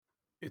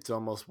It's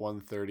almost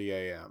 1:30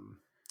 a.m.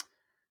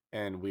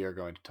 and we are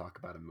going to talk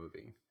about a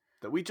movie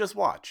that we just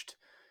watched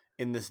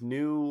in this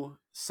new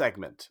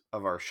segment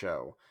of our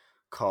show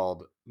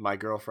called My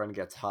Girlfriend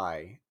Gets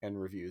High and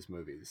Reviews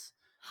Movies.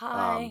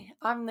 Hi,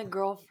 I'm the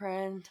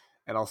girlfriend.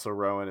 And also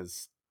Rowan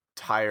is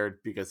tired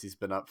because he's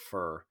been up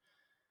for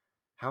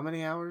how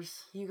many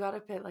hours? You got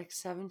up at like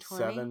 7:20,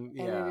 7, and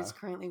yeah. it is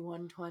currently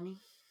 1:20.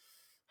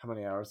 How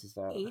many hours is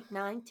that? 8,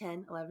 9,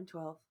 10, 11,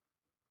 12.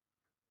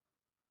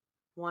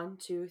 1,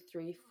 2,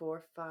 3,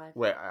 4, 5.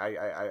 Wait,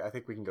 I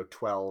think we can go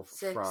 12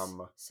 6,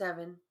 from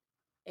 7,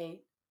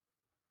 8,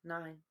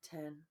 9,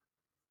 10,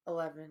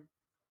 11,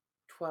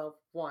 12,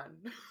 1.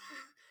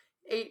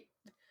 8,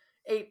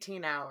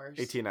 18 hours.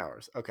 18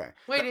 hours. Okay.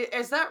 Wait,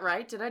 is that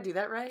right? Did I do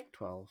that right?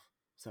 12,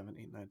 7,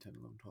 8, 9, 10,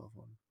 11, 12,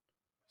 1,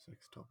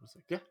 6, 12,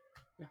 6. Yeah.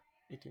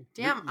 18.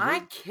 Damn,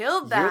 I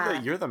killed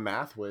that. You're the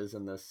math whiz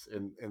in this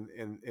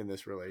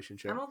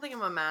relationship. I don't think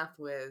I'm a math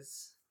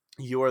whiz.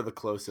 You are the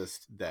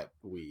closest that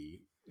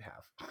we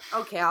have.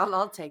 Okay,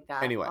 I'll take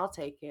that. Anyway, I'll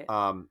take it.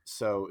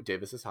 So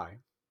Davis is high.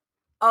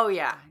 Oh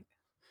yeah.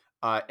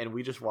 And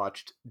we just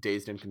watched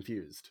Dazed and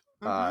Confused,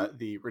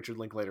 the Richard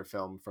Linklater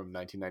film from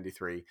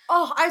 1993.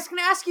 Oh, I was going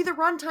to ask you the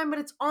runtime, but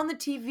it's on the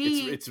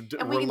TV.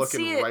 And we're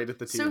looking right at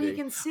the TV, so he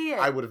can see it.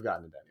 I would have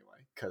gotten it anyway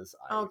because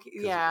I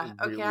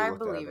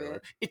believe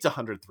it. It's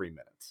 103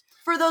 minutes.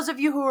 For those of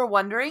you who are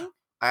wondering,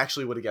 I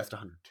actually would have guessed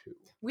 102.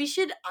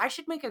 I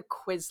should make a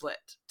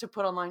Quizlet to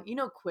put online. You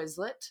know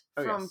Quizlet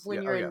from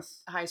when you're in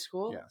high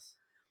school? Yes.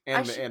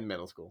 And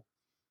middle school.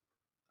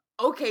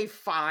 Okay,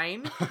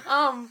 fine.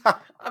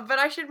 But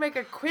I should make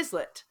a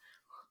Quizlet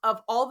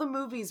of all the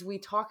movies we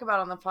talk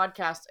about on the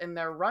podcast and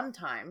their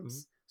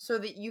runtimes so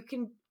that you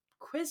can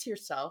quiz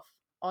yourself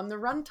on the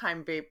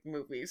runtime babe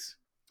movies.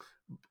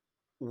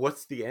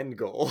 What's the end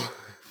goal?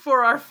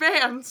 For our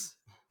fans.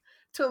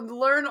 To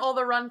learn all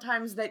the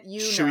runtimes that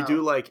you know. Should we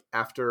do, like,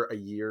 after a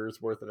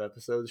year's worth of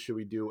episodes, should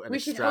we do an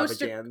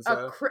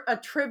extravaganza? Host a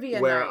trivia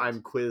where night.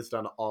 I'm quizzed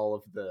on all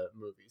of the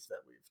movies that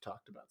we've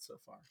talked about so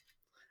far.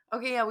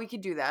 Okay, yeah, we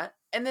could do that.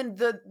 And then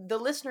the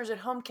listeners at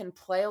home can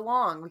play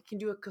along. We can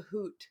do a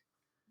Kahoot.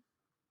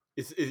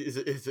 Is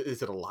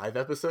it a live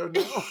episode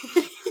now?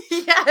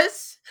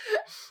 Yes.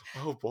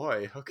 Oh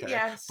boy, okay.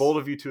 Yes. Bold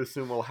of you to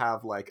assume we'll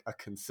have, like, a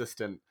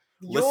consistent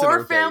Your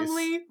listener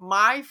family, base.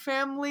 my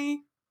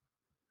family,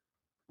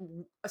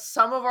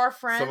 some of our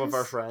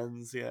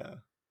friends. Yeah.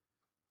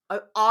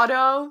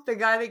 Otto, the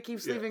guy that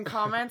keeps leaving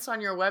comments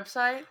on your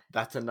website.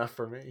 That's enough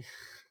for me.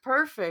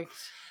 Perfect.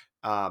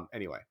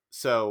 Anyway,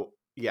 so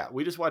yeah,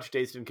 we just watched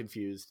Dazed and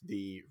Confused,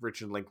 the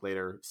Richard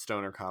Linklater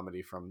stoner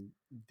comedy from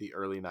the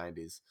early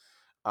 90s.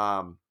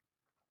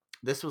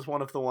 This was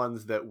one of the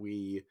ones that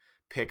we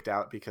picked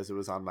out because it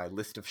was on my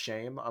list of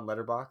shame on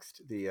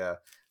Letterboxd, the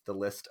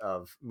list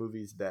of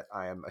movies that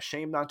I am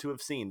ashamed not to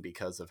have seen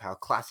because of how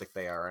classic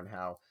they are and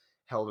how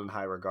held in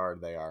high regard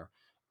they are.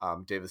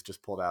 Davis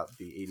just pulled out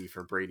the 80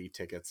 for Brady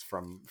tickets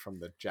from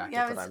the jacket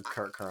that I'm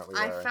currently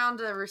wearing. I found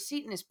a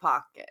receipt in his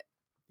pocket.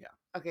 Yeah.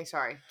 Okay,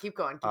 sorry. Keep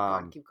going.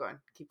 Keep going.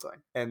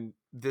 And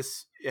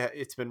this,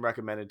 it's been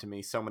recommended to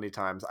me so many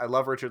times. I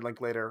love Richard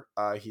Linklater.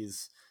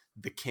 He's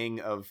the king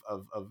of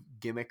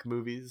gimmick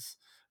movies.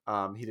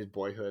 He did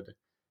Boyhood,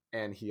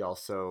 and he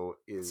also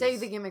is... Say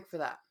the gimmick for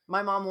that.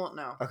 My mom won't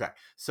know. Okay.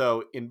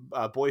 So in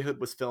Boyhood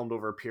was filmed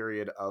over a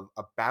period of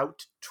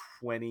about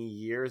 20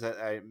 years.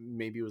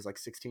 Maybe it was like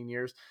 16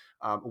 years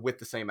with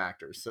the same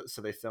actors.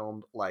 So they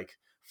filmed like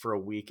for a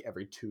week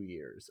every 2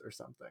 years or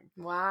something.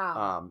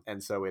 Wow.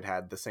 And so it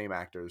had the same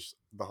actors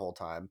the whole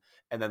time.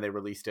 And then they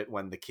released it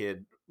when the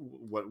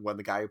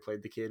guy who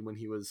played the kid when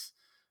he was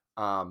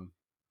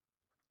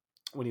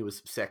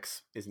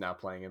 6 is now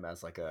playing him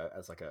as like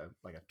a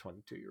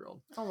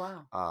 22-year-old. Oh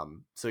wow.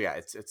 So yeah,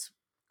 it's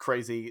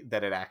crazy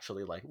that it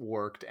actually like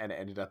worked and it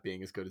ended up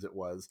being as good as it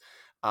was.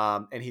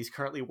 And he's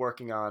currently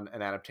working on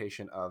an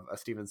adaptation of a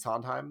Stephen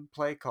Sondheim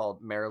play called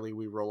Merrily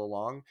We Roll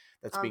Along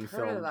that's being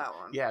filmed. Heard of that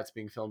one. Yeah, it's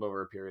being filmed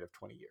over a period of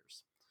 20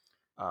 years.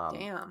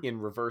 Damn. In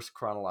reverse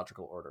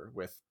chronological order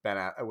with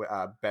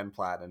Ben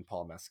Platt and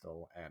Paul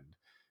Mescal and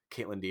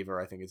Caitlin Dever,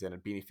 I think, is in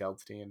it. Beanie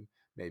Feldstein.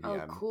 Maybe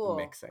I'm cool.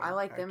 mixing. I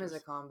like actors. them as a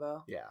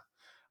combo. Yeah.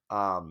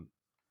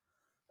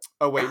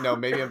 Oh wait, no,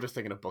 maybe I'm just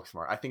thinking of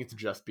Booksmart. I think it's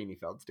just Beanie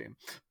Feldstein,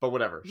 but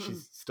whatever.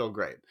 She's still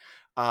great.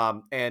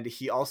 And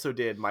he also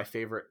did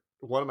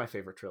one of my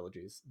favorite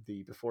trilogies,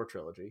 the Before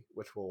trilogy,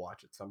 which we'll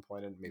watch at some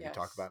point and maybe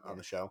talk about on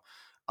the show,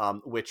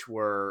 which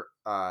were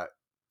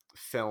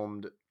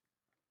filmed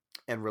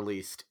and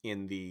released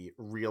in the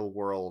real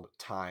world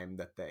time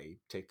that they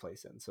take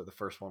place in. So the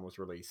first one was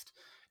released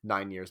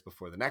 9 years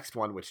before the next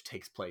one, which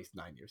takes place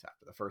 9 years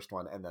after the first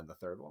one, and then the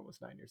third one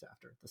was 9 years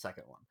after the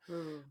second one.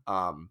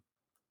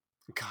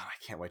 God,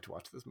 I can't wait to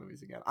watch those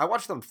movies again. I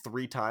watched them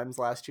 3 times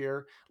last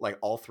year, like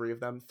all 3 of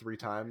them 3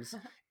 times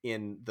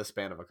in the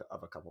span of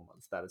a couple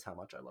months. That is how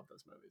much I love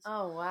those movies.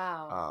 Oh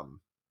wow.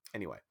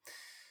 Anyway,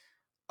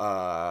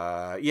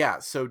 yeah.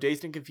 So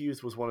Dazed and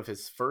Confused was one of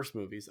his first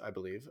movies, I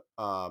believe.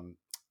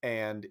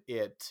 And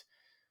it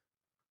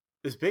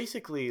is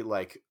basically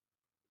like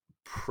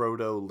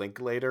proto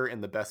Linklater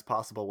in the best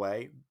possible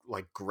way.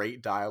 Like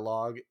great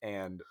dialogue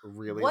and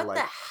really What like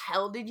the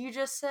hell did you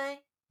just say?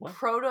 what?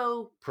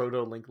 Proto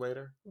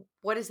Linklater.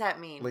 What does that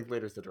mean?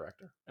 Linklater's the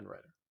director and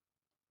writer.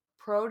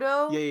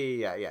 Proto?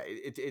 Yeah.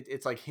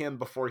 It's like him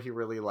before he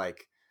really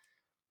like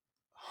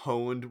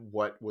honed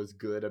what was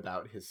good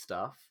about his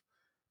stuff,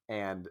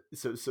 and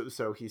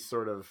so he's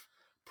sort of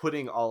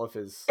putting all of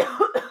his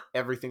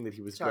everything that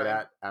he was good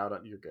at out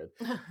on. You're good.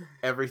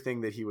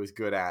 Everything that he was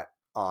good at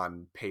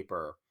on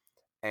paper,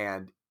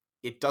 and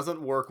it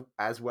doesn't work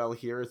as well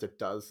here as it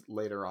does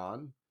later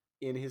on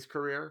in his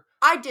career.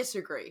 I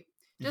disagree.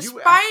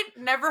 Despite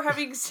never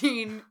having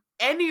seen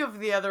any of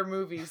the other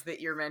movies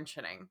that you're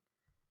mentioning,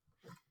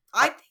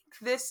 I think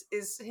this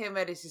is him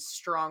at his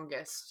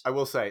strongest. I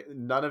will say,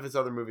 none of his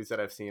other movies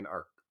that I've seen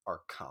are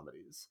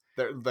comedies.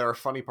 There are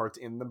funny parts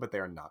in them, but they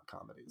are not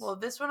comedies. Well,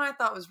 this one I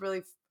thought was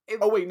really...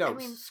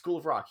 School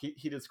of Rock. He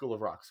did School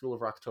of Rock. School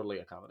of Rock's totally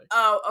a comedy.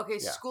 Oh, okay.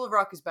 Yeah. School of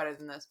Rock is better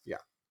than this. Yeah.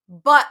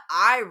 But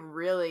I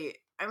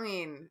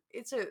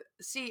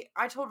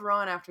told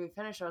Rowan after we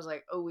finished, I was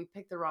like, oh, we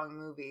picked the wrong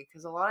movie.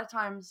 Because a lot of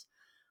times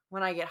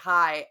when I get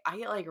high, I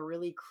get like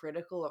really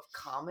critical of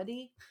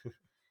comedy.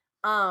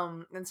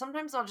 And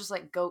sometimes I'll just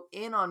like go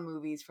in on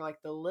movies for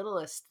like the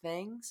littlest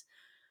things.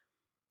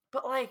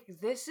 But like,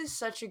 this is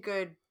such a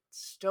good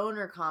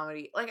stoner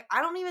comedy. Like,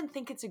 I don't even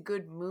think it's a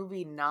good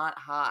movie not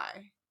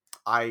high.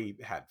 I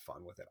had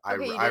fun with it. I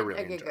really enjoyed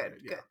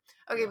it. Yeah. Good.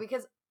 Okay,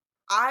 because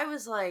I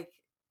was like,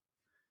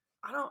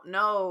 I don't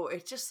know.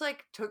 It just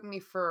like took me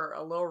for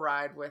a little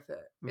ride with it.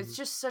 Mm-hmm. It's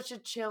just such a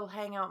chill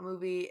hangout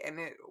movie, and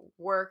it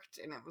worked,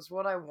 and it was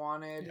what I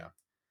wanted. Yeah,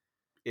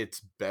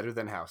 it's better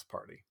than House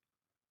Party.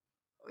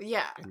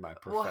 Yeah. In my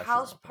professional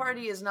House opinion.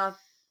 Party is not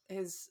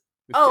his.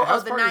 The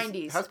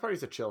 90s. House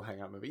Party's a chill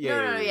hangout movie.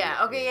 Yeah.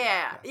 Okay,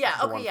 yeah.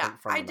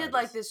 From I the did 90s.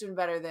 like this one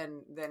better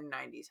than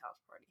 90s House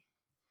Party.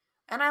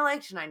 And I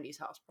liked 90s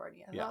House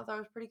Party. I thought that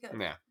was pretty good.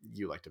 Yeah,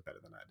 you liked it better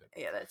than I did.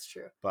 Yeah, that's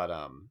true. But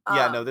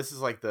this is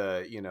like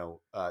the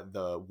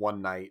the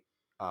one night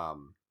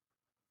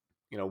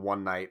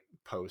one night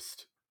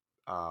post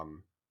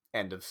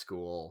end of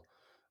school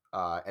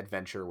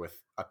adventure with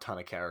a ton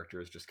of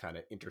characters just kind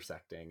of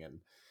intersecting and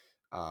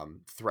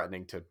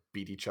threatening to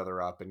beat each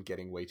other up and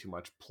getting way too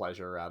much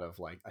pleasure out of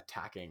like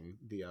attacking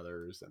the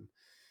others. And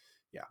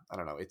yeah, I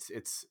don't know.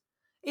 It's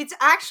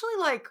actually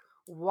like,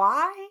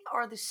 why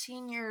are the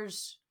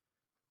seniors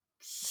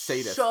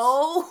sadists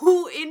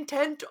so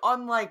intent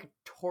on like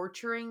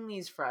torturing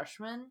these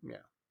freshmen? Yeah.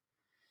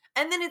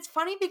 And then it's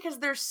funny because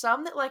there's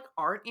some that like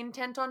aren't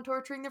intent on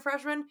torturing the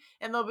freshmen,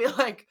 and they'll be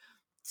like,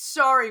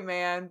 sorry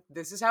man,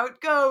 this is how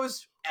it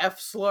goes, F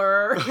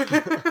slur.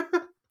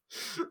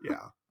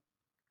 Yeah.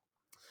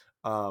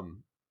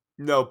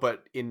 No,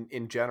 but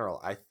in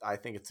general, I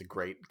think it's a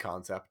great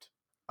concept.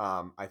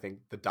 I think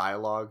the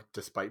dialogue,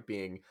 despite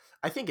being,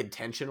 I think,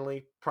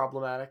 intentionally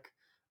problematic,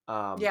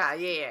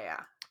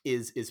 yeah,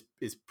 is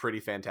pretty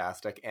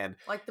fantastic. And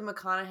like the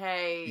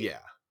McConaughey,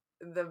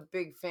 the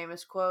big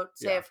famous quote.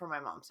 Say it for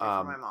my mom. Say it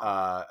for my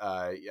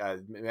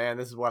mom. Man,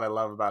 this is what I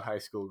love about high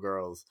school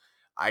girls.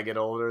 I get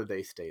older,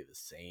 they stay the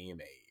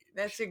same age.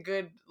 That's a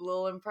good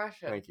little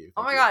impression. Thank you.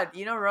 Oh my God,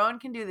 Rowan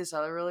can do this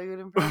other really good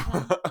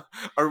impression.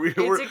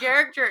 It's a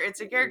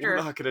character.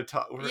 We're not gonna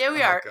talk. We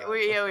are.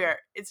 We are.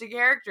 It's a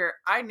character.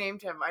 I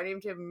named him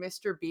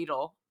Mr.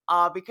 Beetle.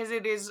 Because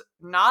it is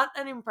not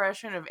an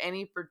impression of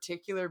any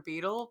particular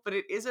Beetle, but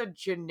it is a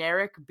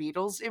generic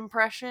Beatles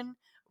impression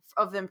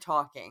of them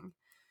talking.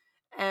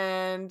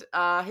 And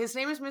his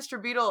name is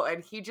Mr. Beetle,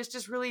 and he just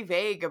is really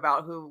vague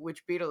about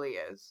which Beetle he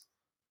is.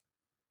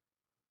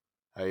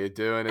 How you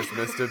doing? It's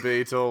Mr.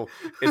 Beetle.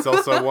 It's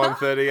also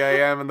 1:30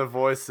 a.m. and the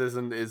voice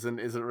isn't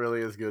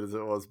really as good as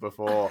it was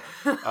before.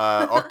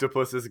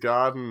 Octopus's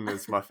Garden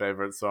is my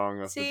favorite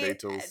song of the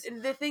Beatles.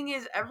 The thing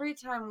is, every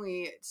time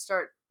we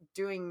start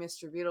doing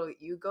Mr. Beetle,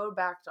 you go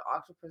back to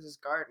Octopus's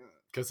Garden.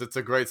 Because it's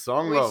a great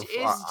song, which love.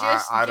 Is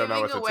just I don't know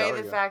what giving to tell away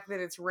you. The fact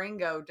that it's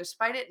Ringo,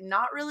 despite it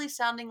not really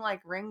sounding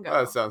like Ringo.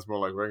 Well, it sounds more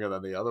like Ringo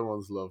than the other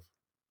ones, love.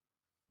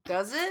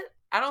 Does it?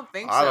 I don't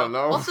think so. I don't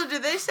know. Also, do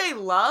they say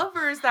love,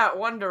 or is that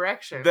One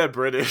Direction? They're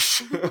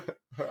British.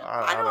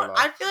 I don't know.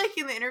 I feel like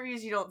in the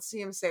interviews you don't see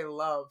him say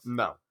love.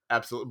 No,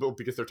 absolutely. Well,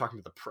 because they're talking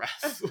to the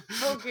press.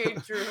 Okay,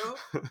 true.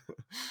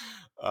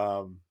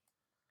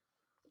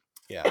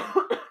 Yeah.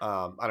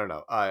 I don't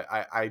know.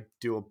 I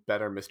do a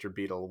better Mr.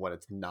 Beetle when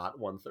it's not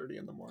 1:30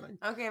 in the morning.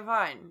 Okay,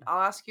 fine.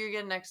 I'll ask you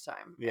again next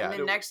time. Yeah. And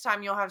then next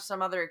time you'll have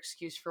some other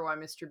excuse for why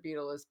Mr.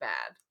 Beetle is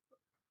bad.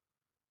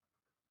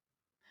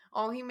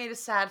 Oh, he made a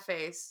sad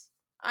face.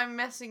 I'm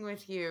messing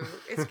with you.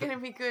 It's gonna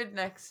be good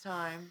next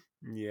time.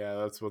 Yeah,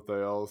 that's what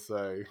they all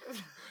say.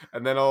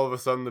 And then all of a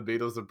sudden the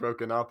Beatles are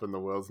broken up and the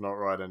world's not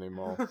right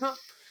anymore.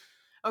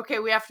 Okay,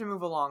 we have to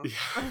move along.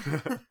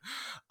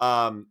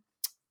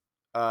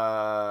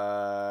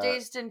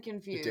 Dazed and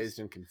Confused.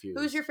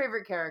 Who's your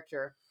favorite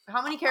character?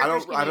 How many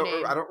characters can you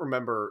name? I don't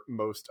remember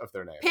most of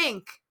their names.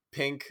 Pink.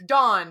 Pink.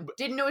 Dawn.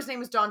 Didn't know his name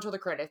was Dawn till the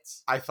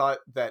credits. I thought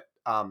that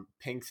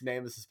Pink's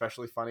name is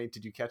especially funny.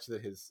 Did you catch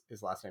that his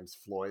last name's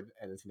Floyd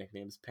and his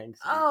nickname's Pink?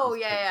 So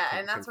he's yeah, Pink,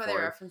 and that's why Floyd.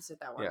 they referenced it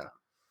that one Yeah. time.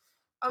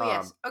 Oh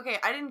yes. Okay,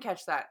 I didn't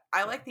catch that.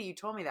 I like that you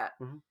told me that.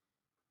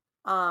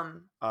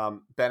 Ben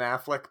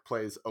Affleck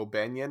plays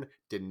O'Banion.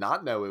 Did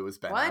not know it was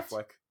Ben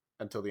Affleck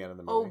until the end of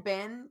the movie.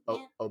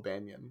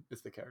 O'Banion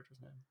is the character's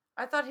name.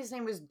 I thought his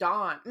name was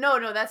Don.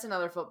 No, that's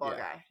another football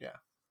guy. Yeah.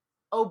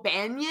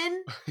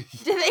 O'Banion?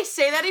 Did they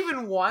say that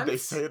even once? They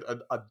say it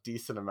a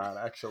decent amount,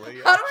 actually.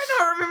 Yeah. How do I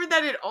not remember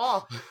that at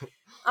all?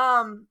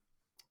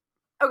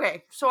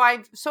 Okay,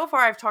 so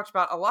far I've talked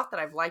about a lot that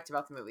I've liked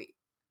about the movie.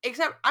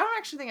 Except I don't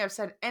actually think I've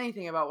said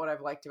anything about what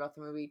I've liked about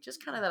the movie,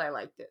 just kind of that I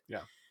liked it.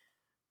 Yeah.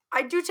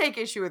 I do take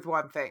issue with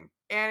one thing,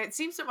 and it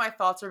seems that my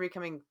thoughts are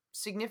becoming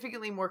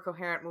significantly more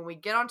coherent when we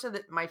get onto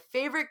my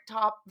favorite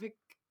topic.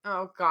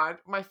 Oh God,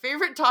 my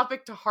favorite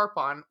topic to harp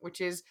on,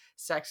 which is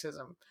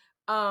sexism.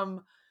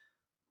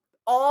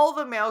 All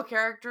the male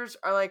characters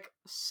are like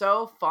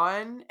so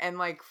fun and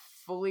like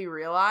fully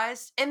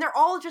realized, and they're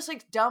all just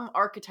like dumb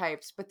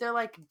archetypes, but they're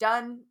like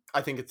done.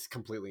 I think it's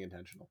completely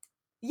intentional.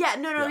 Yeah,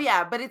 no,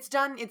 but it's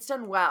done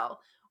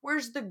well.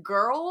 Whereas the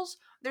girls,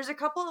 there's a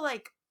couple of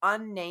like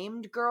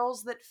unnamed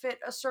girls that fit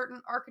a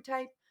certain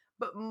archetype,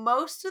 but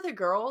most of the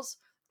girls,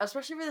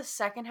 especially for the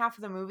second half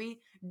of the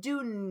movie,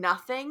 do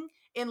nothing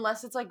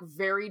unless it's like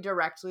very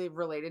directly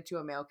related to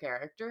a male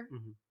character.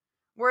 Mm-hmm.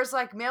 Whereas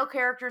like male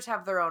characters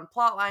have their own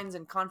plot lines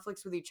and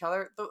conflicts with each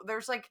other.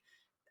 There's like,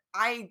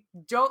 I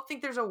don't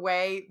think there's a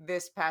way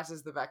this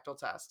passes the Bechdel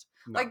test.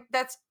 No. Like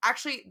that's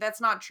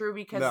not true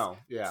because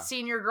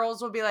senior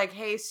girls will be like,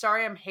 "Hey,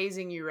 sorry, I'm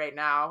hazing you right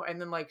now,"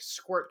 and then like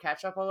squirt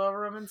ketchup all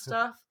over them and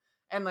stuff.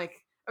 And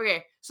like,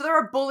 okay, so there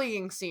are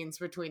bullying scenes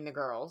between the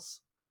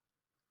girls.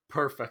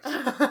 Perfect.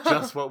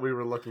 Just what we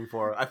were looking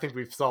for. I think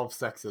we've solved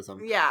sexism.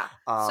 Yeah.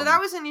 So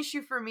that was an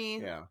issue for me.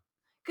 Yeah.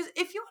 Because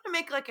if you want to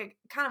make like a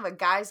kind of a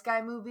guy's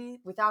guy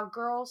movie without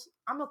girls,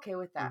 I'm okay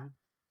with that. Mm-hmm.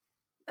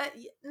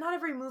 Not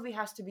every movie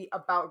has to be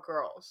about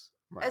girls,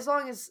 as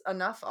long as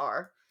enough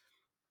are.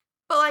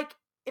 But like,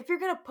 if you're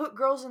gonna put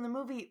girls in the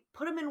movie,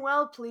 put them in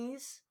well,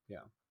 please.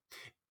 Yeah.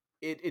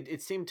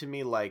 It seemed to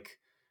me like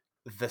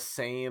the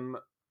same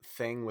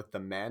thing with the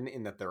men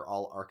in that they're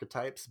all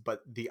archetypes,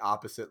 but the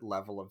opposite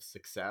level of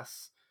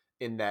success.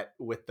 In that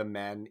with the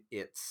men,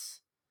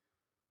 it's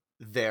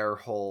their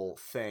whole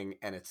thing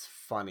and it's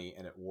funny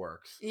and it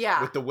works.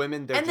 Yeah. With the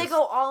women, they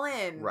go all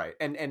in. Right.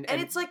 And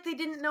it's like they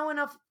didn't know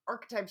enough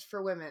archetypes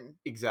for women.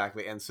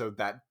 Exactly. And so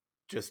that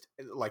just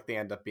like they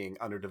end up being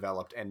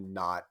underdeveloped and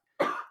not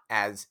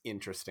as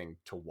interesting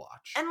to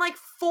watch. And like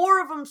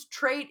 4 of them's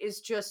trait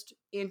is just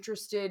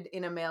interested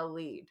in a male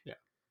lead. Yeah.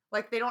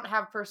 Like they don't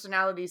have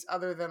personalities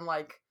other than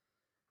like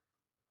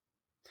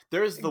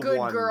there's the good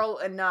one girl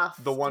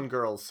enough. The one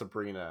girl,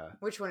 Sabrina.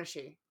 Which one is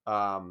she?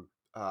 I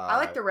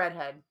like the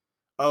redhead.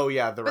 Oh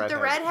yeah, the redhead. But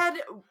the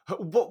redhead.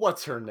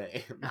 What's her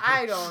name?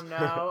 I don't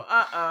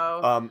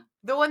know.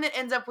 The one that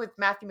ends up with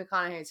Matthew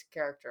McConaughey's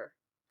character,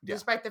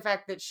 despite the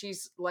fact that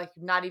she's like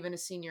not even a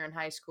senior in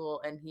high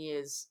school, and he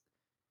is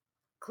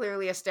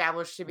clearly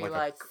established to be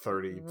like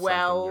 30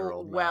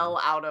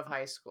 well out of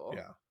high school.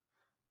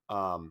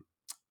 Yeah.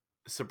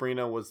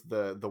 Sabrina was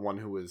the one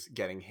who was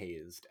getting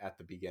hazed at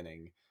the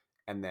beginning,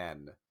 and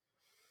then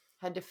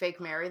had to fake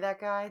marry that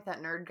guy,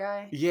 that nerd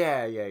guy.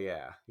 Yeah.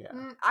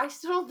 I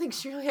still don't think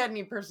she really had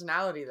any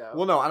personality, though.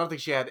 Well, no, I don't think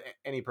she had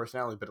any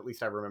personality, but at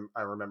least I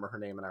remember her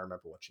name and I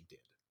remember what she did.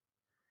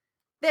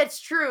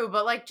 That's true,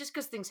 but like just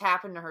because things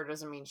happen to her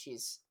doesn't mean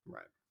she's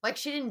right. Like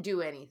she didn't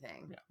do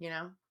anything, you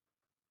know.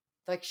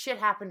 Like shit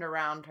happened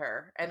around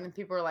her, and then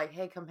people were like,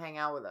 "Hey, come hang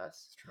out with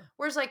us." That's true.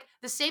 Whereas like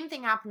the same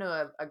thing happened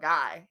to a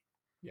guy.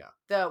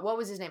 Yeah. What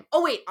was his name?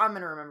 Oh wait, I'm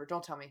gonna remember.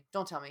 Don't tell me.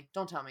 Don't tell me.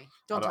 Don't tell me.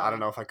 Don't tell me. I don't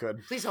know if I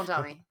could. Please don't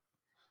tell me.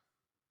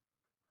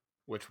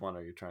 Which one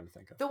are you trying to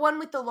think of? The one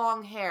with the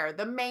long hair,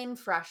 the main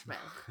freshman.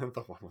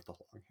 The one with the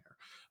long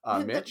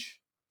hair. Mitch?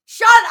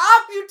 Shut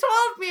up! You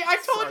told me! I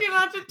told you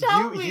not to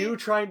tell me! You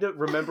trying to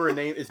remember a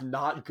name is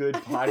not good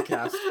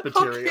podcast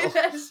material. Okay,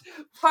 that's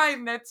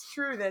fine. That's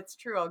true.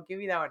 I'll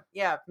give you that one.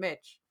 Yeah,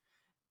 Mitch.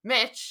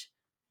 Mitch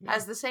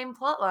has the same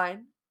plot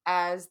line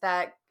as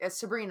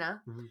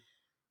Sabrina. Mm-hmm.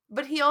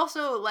 But he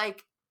also,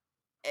 like,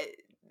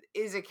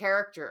 is a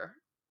character.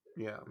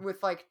 Yeah.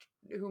 With, like,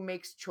 who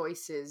makes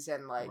choices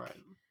and, like... Right.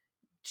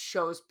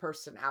 Shows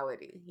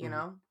personality, you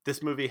know.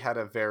 This movie had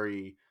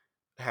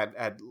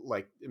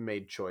like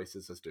made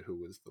choices as to who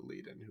was the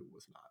lead and who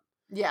was not.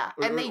 Yeah,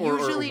 and they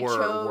usually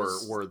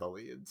chose were the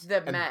leads.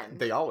 The men.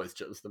 They always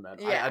chose the men.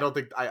 Yeah. I don't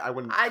think I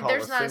wouldn't. Call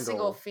there's not a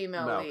single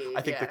female lead.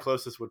 I think the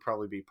closest would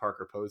probably be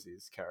Parker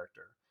Posey's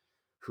character,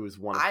 who's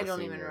one of. I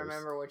don't even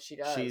remember what she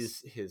does.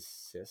 She's his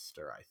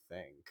sister, I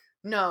think.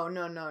 No.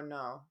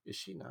 Is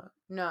she not?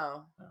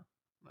 No.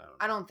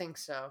 I don't think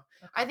so.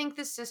 Okay. I think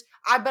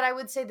but I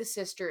would say the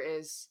sister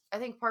is. I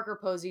think Parker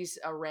Posey's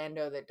a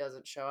rando that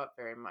doesn't show up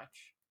very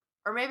much,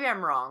 or maybe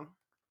I'm wrong.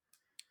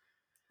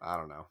 I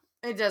don't know.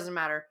 It doesn't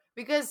matter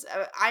because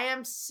I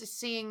am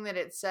seeing that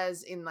it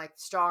says in like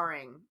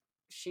starring,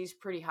 she's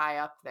pretty high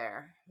up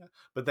there. Yeah.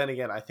 But then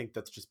again, I think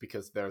that's just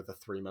because they're the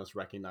three most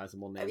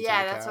recognizable names.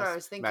 Yeah, in the that's cast. what I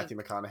was thinking. Matthew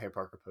McConaughey,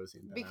 Parker Posey,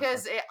 and Ben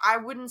Because Affleck. I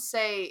wouldn't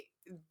say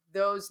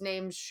those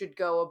names should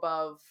go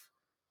above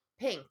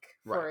Pink,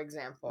 for Right.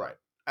 example. Right.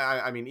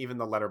 I mean, even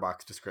the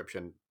Letterboxd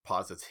description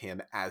posits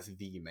him as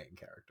the main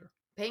character.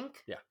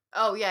 Pink? Yeah.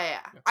 Oh, yeah.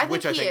 I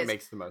think he is.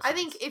 Makes the most I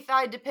sense. think if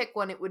I had to pick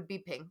one, it would be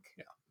Pink.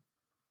 Yeah.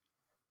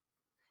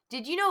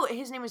 Did you know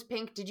his name was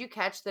Pink? Did you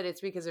catch that it's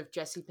because of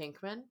Jesse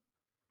Pinkman?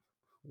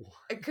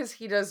 Because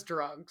he does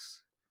drugs.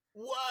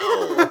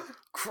 Whoa!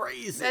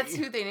 Crazy. That's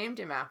who they named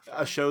him after.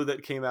 A show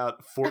that came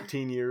out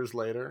 14 years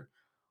later.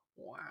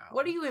 Wow.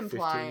 What are you 15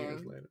 implying?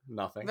 years later.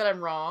 Nothing. That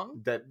I'm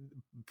wrong? That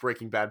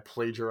Breaking Bad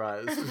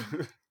plagiarized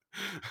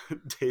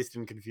Dazed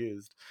and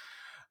Confused.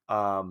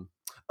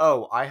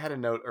 I had a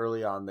note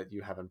early on that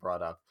you haven't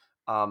brought up.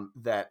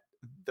 That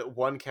the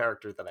one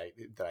character that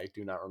I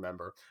do not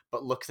remember,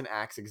 but looks and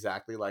acts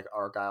exactly like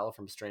Argyle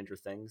from Stranger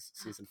Things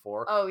season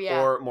 4. Oh, yeah.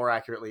 Or more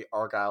accurately,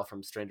 Argyle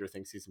from Stranger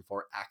Things season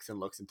 4 acts and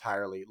looks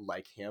entirely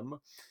like him.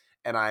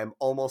 And I am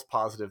almost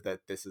positive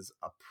that this is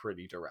a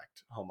pretty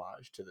direct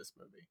homage to this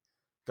movie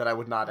that I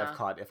would not have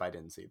caught if I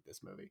didn't see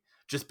this movie.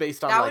 Just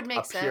based on That like would make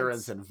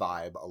appearance sense. and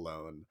vibe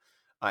alone.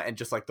 And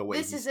just like the way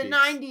This he is a speaks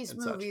 90s and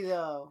movie, such.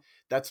 though.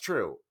 That's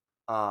true.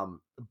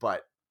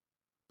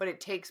 But it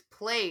takes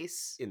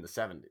place in the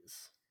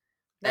 70s.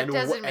 That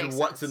doesn't make and sense.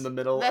 What's in the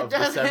middle that of the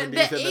 70s and the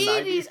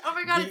 90s? Oh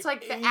my god, it's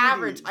like the 80s.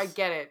 average. I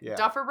get it. Yeah.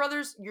 Duffer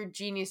Brothers, you're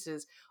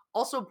geniuses.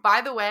 Also,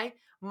 by the way,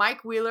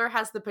 Mike Wheeler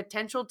has the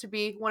potential to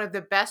be one of the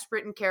best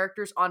written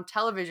characters on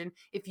television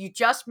if you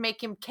just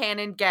make him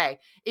canon gay.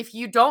 If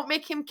you don't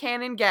make him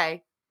canon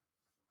gay,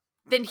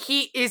 then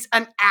he is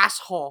an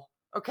asshole.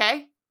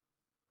 Okay?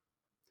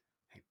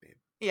 Hey, babe.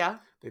 Yeah.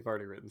 They've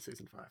already written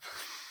season 5.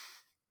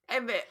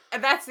 And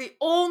that's the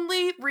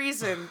only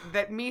reason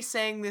that me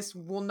saying this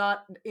will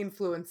not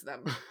influence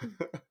them.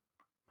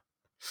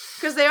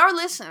 Because they are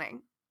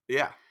listening.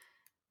 Yeah.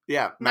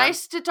 Yeah. Matt.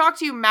 Nice to talk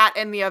to you, Matt,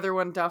 and the other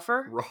one,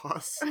 Duffer.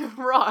 Ross.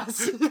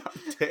 Ross. God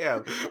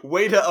damn.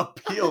 Way to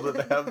appeal to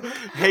them.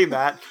 Hey,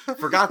 Matt.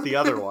 Forgot the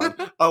other one.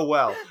 Oh,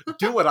 well.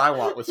 Do what I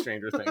want with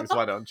Stranger Things.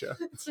 Why don't you?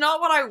 It's not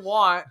what I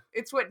want.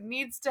 It's what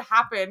needs to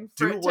happen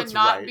for it to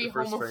not be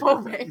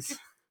homophobic.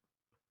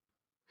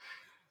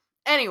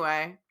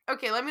 Anyway.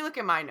 Okay, let me look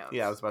at my notes.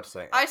 Yeah, I was about to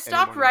say. I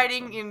stopped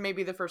writing in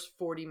maybe the first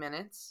 40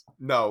 minutes.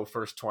 No,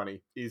 first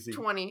 20. Easy.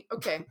 20.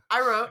 Okay.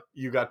 I wrote.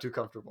 You got too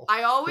comfortable.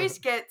 I always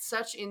get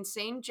such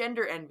insane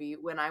gender envy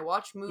when I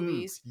watch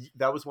movies.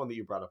 That was one that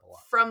you brought up a lot.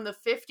 From the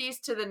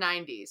 50s to the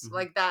 90s. Mm-hmm.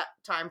 Like that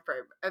time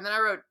frame. And then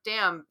I wrote,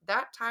 damn,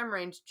 that time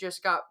range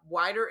just got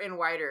wider and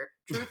wider.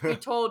 Truth be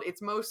told,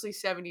 it's mostly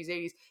 70s,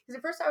 80s. Because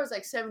at first I was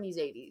like 70s,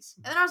 80s.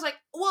 And then I was like,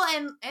 well,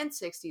 and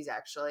 60s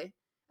actually.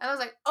 And I was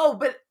like, oh,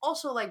 but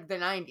also like the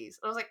 90s.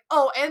 I was like,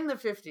 oh, and the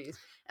 50s.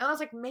 And I was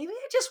like, maybe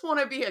I just want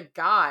to be a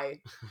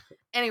guy.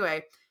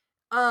 Anyway,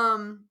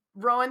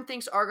 Rowan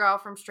thinks Argyle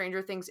from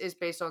Stranger Things is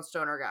based on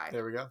Stoner Guy.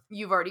 There we go.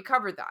 You've already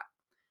covered that.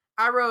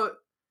 I wrote,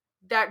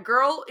 that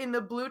girl in the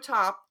blue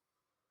top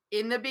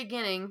in the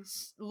beginning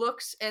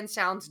looks and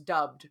sounds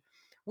dubbed,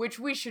 which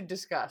we should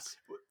discuss.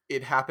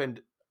 It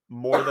happened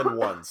more than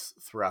once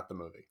throughout the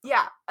movie.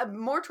 Yeah,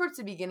 more towards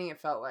the beginning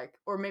it felt like.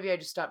 Or maybe I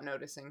just stopped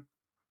noticing.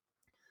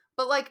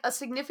 But, like, a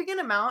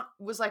significant amount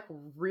was, like,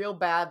 real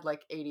bad,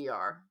 like,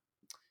 ADR.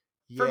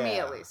 For me,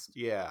 at least.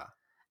 Yeah.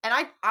 And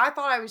I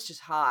thought I was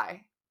just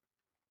high.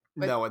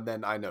 But, no, and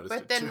then I noticed it,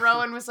 But then too.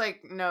 Rowan was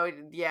like, no,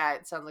 yeah,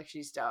 it sounds like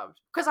she's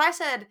dubbed. Because I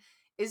said,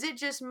 is it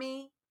just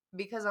me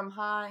because I'm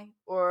high?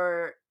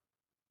 Or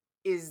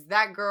is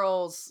that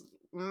girl's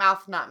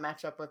mouth not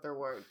match up with her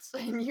words?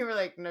 And you were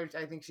like, no,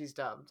 I think she's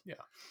dubbed.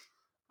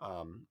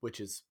 Yeah.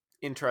 Which is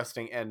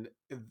interesting, and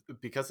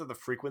because of the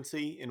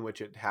frequency in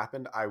which it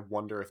happened, I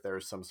wonder if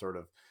there's some sort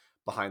of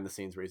behind the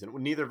scenes reason.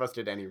 Neither of us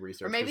did any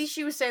research. Or maybe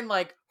she was saying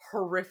like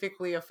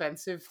horrifically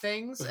offensive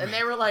things, and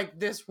they were like,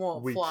 "This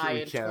won't fly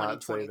in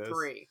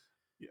 2023."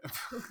 Yeah.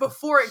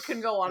 Before it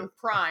can go on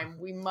Prime,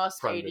 we must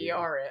Prime ADR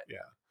video. It.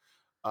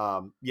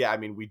 Yeah. Yeah. I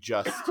mean,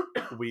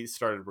 we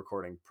started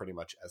recording pretty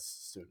much as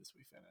soon as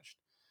we finished,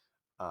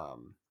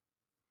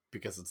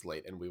 because it's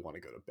late and we want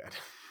to go to bed.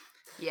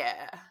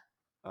 Yeah.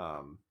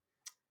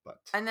 But.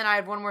 And then I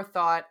had one more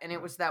thought, and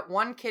it was that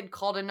one kid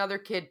called another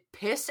kid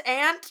piss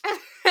ant,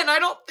 and I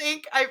don't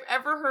think I've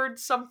ever heard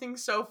something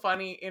so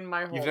funny in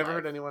my whole life. You've never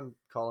heard anyone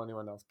call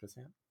anyone else piss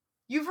ant?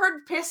 You've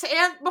heard piss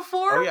ant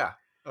before? Oh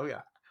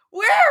yeah.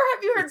 Where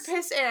have you heard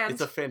piss ant?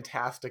 It's a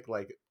fantastic,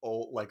 like,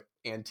 old, like,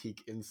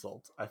 antique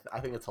insult.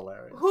 I think it's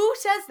hilarious. Who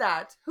says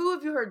that? Who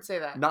have you heard say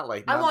that? Not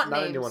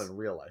anyone in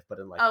real life, but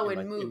in like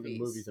in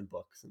movies and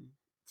books and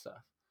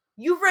stuff.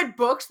 You've read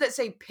books that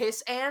say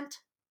piss ant?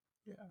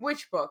 Yeah.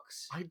 Which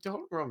books? I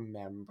don't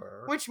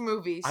remember. Which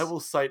movies? I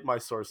will cite my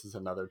sources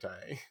another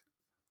day.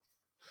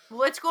 Well,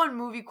 let's go on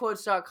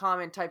moviequotes.com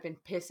and type in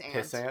piss ant.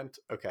 Piss ant?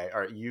 Okay. All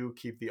right. You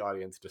keep the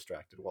audience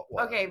distracted.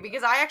 Okay,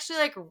 because I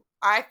actually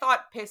I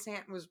thought piss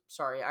ant was,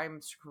 sorry,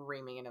 I'm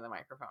screaming into the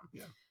microphone.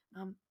 Yeah.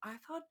 I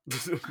thought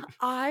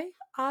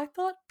I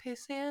thought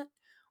piss ant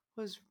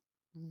was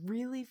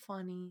really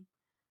funny.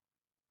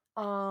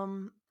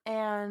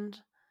 And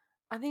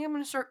I think I'm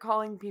gonna start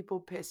calling people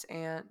Piss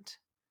Ant.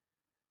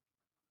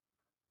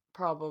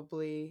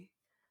 Probably.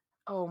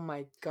 Oh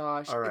my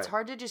gosh. All It's right.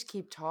 hard to just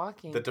keep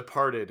talking. The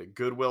Departed,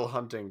 Good Will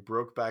Hunting,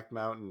 Brokeback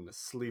Mountain,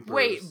 Sleepers.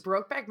 Wait,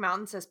 Brokeback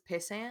Mountain says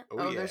Piss Ant?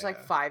 Oh, there's like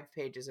yeah. 5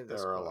 pages of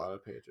this There are quote. a lot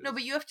of pages. No,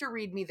 but you have to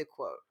read me the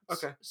quote.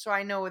 Okay. So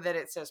I know that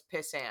it says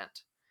Piss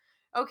Ant.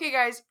 Okay,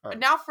 guys. All right.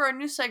 Now for a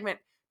new segment.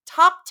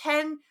 Top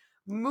 10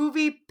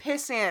 movie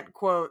Piss Ant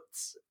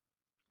quotes.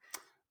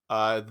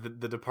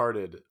 The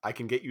Departed. I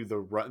can get you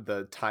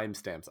the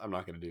timestamps. I'm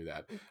not going to do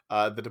that.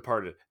 The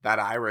Departed. That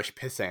Irish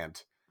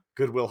pissant.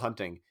 Good Will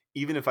Hunting.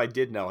 Even if I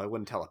did know, I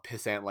wouldn't tell a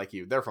pissant like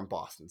you. They're from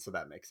Boston, so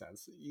that makes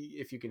sense.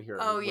 If you can hear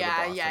it. Oh with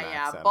yeah, a Boston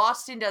accent.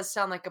 Boston does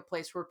sound like a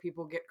place where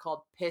people get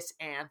called piss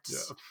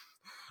ants.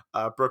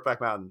 Yeah. Brokeback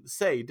Mountain.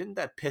 Say, didn't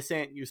that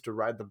pissant used to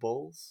ride the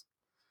bulls?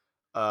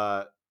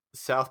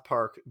 South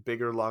Park,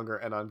 bigger, longer,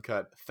 and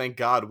uncut. Thank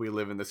God we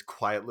live in this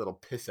quiet little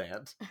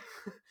pissant.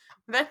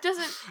 That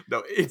doesn't.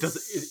 No, it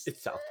doesn't.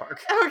 It's South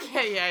Park.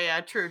 Okay,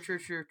 yeah. True.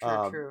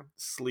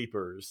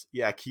 Sleepers.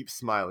 Yeah, keep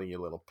smiling, you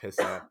little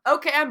pissant.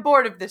 Okay, I'm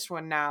bored of this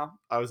one now.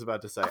 I was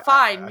about to say.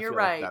 Fine, I you're feel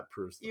right. Like that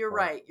proves the You're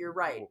point.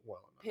 right.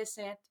 Well,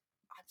 Pissant.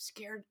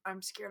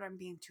 I'm scared I'm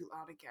being too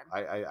loud again.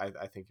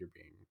 I think you're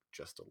being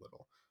just a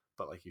little,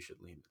 but like you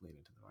should lean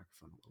into the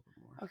microphone a little bit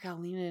more. Okay, I'll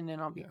lean in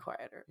and I'll be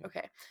quieter. Yeah.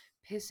 Okay,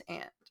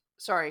 Pissant.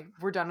 Sorry,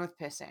 we're done with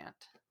Pissant.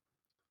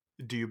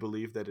 Do you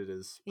believe that it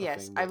is?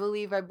 Yes, I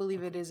believe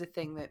it is a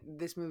thing that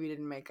this movie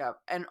didn't make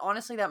up, and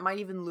honestly, that might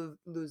even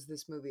lose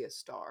this movie a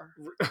star.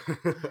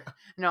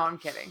 No, I'm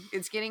kidding.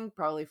 It's getting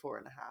probably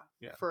 4.5.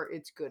 Yeah, for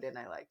it's good and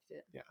I liked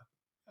it. Yeah.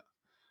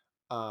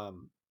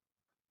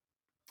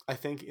 I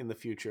think in the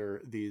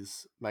future,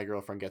 these My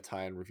Girlfriend Gets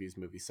High and Reviews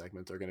movie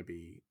segments are going to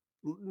be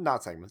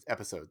not segments,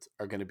 episodes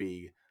are going to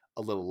be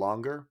a little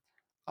longer.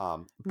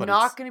 But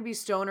not going to be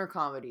stoner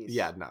comedies.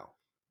 Yeah, no,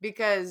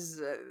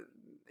 because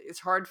it's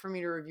hard for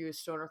me to review a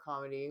stoner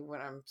comedy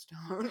when I'm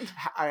stoned.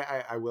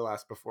 I will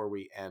ask before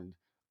we end,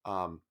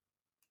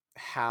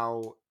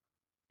 how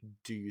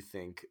do you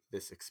think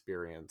this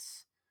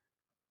experience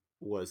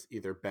was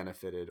either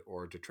benefited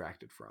or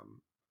detracted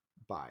from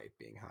by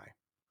being high?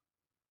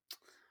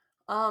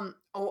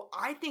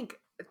 I think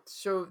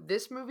so.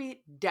 This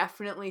movie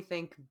definitely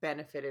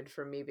benefited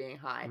from me being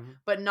high,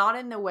 but not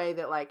in the way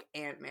that like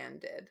Ant-Man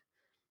did.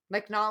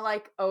 Like not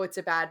like, oh, it's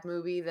a bad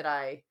movie that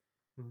I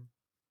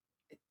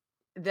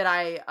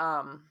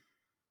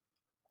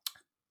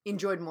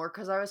enjoyed more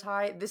because I was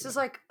high. This is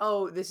like,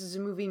 oh, this is a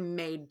movie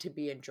made to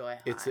be enjoyed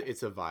high.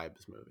 It's a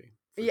vibes movie.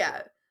 Yeah.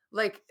 Sure.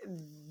 Like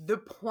the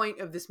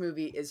point of this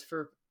movie is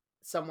for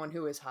someone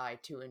who is high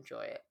to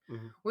enjoy it,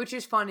 which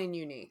is fun and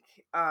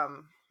unique.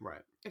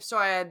 Right. So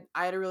I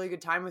had a really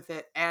good time with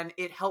it, and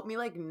it helped me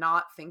like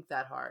not think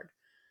that hard.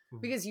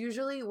 Because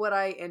usually what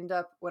I end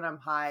up when I'm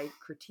high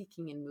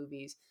critiquing in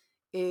movies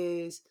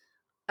is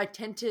I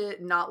tend to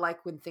not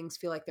like when things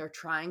feel like they're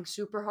trying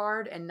super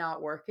hard and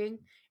not working.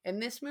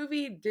 And this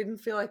movie didn't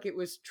feel like it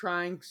was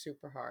trying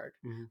super hard.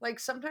 Like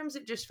sometimes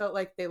it just felt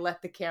like they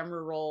let the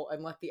camera roll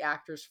and let the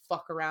actors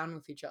fuck around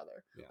with each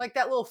other. Yeah. Like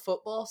that little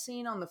football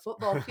scene on the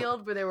football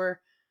field where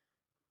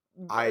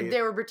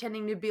they were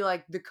pretending to be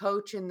like the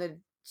coach and the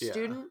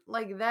student.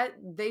 Like that,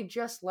 they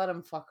just let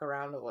them fuck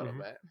around a little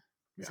bit.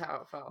 Is how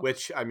it felt.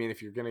 Which, I mean,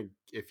 if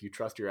you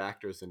trust your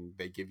actors and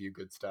they give you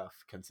good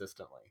stuff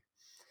consistently,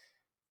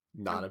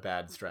 not a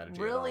bad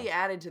strategy. Really at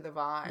all. Added to the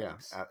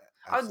vibes. Yeah,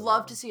 I would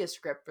love to see a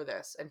script for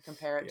this and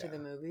compare it to the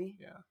movie.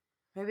 Yeah,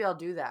 maybe I'll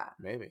do that.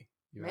 Maybe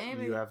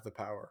you have the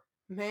power.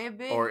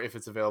 Maybe, or if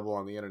it's available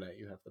on the internet,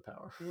 you have the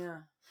power.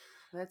 Yeah,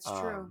 that's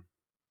true.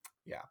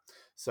 Yeah.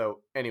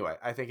 So anyway,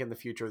 I think in the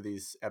future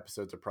these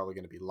episodes are probably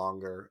going to be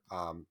longer,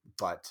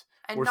 but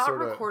we're not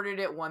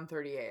recorded at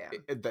 1:30 a.m.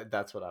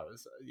 That's what I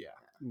was.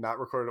 Not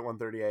recorded at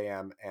 1:30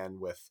 a.m. and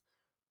with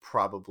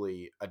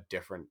probably a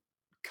different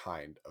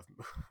kind of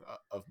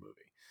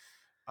movie.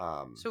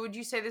 So would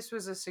you say this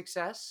was a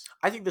success?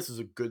 I think this is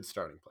a good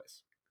starting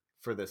place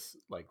for this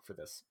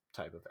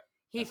type of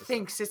He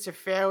thinks it's a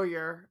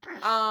failure.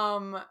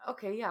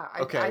 Okay, yeah.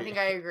 I think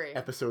I agree.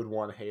 Episode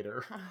 1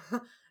 hater.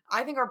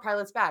 I think our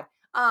pilot's bad.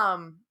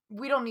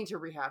 We don't need to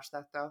rehash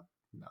that though.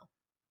 No.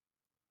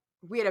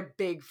 We had a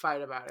big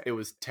fight about it. It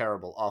was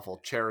terrible, awful.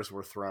 Chairs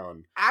were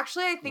thrown.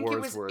 Actually, I think it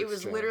was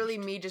literally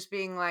me just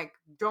being like,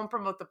 "Don't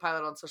promote the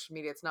pilot on social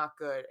media. It's not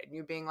good." And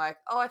you being like,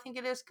 "Oh, I think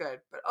it is good."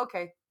 But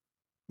okay.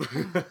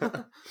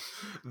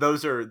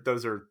 Those are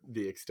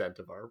the extent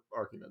of our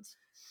arguments.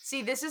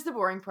 See, this is the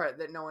boring part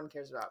that no one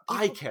cares about.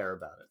 I care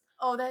about it.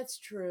 Oh, that's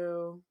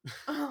true.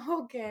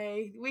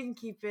 Okay, we can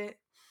keep it.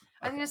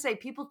 I was gonna say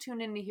people tune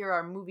in to hear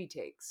our movie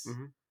takes,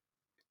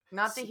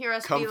 not to hear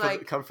us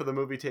come for the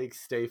movie takes.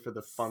 Stay for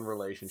the fun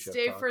relationship.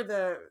 Stay talk.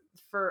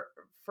 for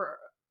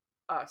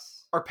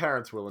us. Our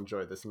parents will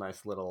enjoy this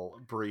nice little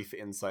brief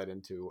insight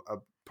into a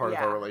part of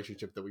our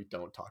relationship that we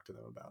don't talk to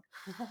them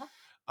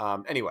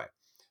about. Anyway,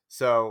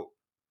 so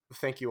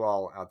thank you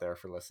all out there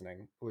for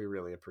listening. We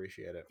really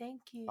appreciate it.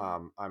 Thank you.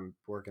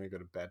 We're gonna go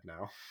to bed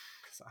now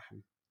because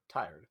I'm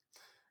tired,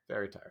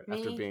 very tired Me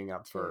after being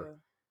up too. for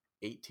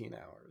 18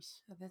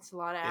 hours. That's a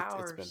lot of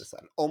hours. It's been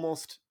decided.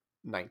 Almost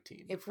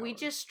 19. If we hours.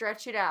 just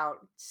stretch it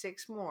out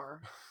 6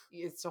 more,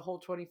 it's a whole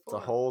 24. It's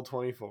a whole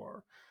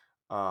 24.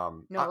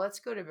 Let's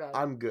go to bed.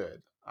 I'm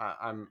good.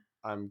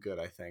 I'm good,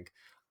 I think.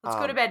 Let's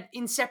go to bed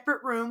in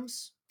separate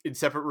rooms. In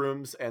separate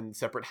rooms and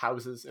separate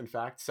houses, in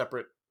fact.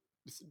 Separate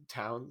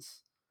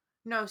towns.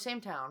 No,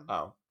 same town.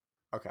 Oh,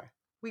 okay.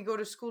 We go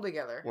to school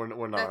together. We're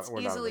not. That's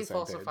we're easily not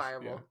on the same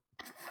falsifiable. page.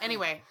 Yeah.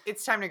 Anyway,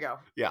 it's time to go.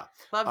 Yeah.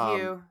 Love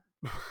you.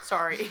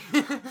 Sorry.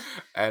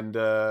 And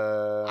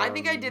I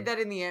think I did that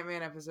in the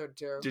Ant-Man episode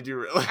too. Did you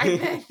really?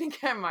 I think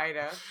I might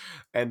have.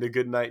 And a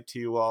good night to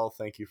you all.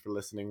 Thank you for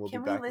listening. We'll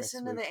Can be back we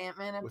listen next to week the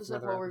Ant-Man with episode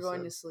another while we're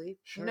going to episode. sleep?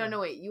 Sure. No,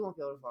 wait. You won't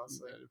be able to fall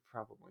asleep.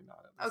 Probably not.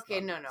 At least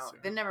Okay, not no. soon.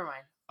 Then never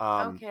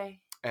mind.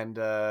 Okay. And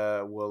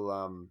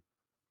we'll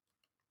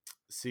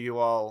see you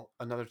all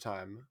another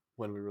time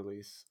when we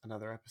release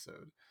another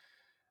episode.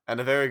 And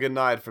a very good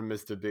night from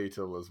Mr.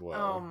 Beetle as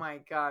well. Oh my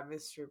God,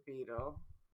 Mr. Beetle.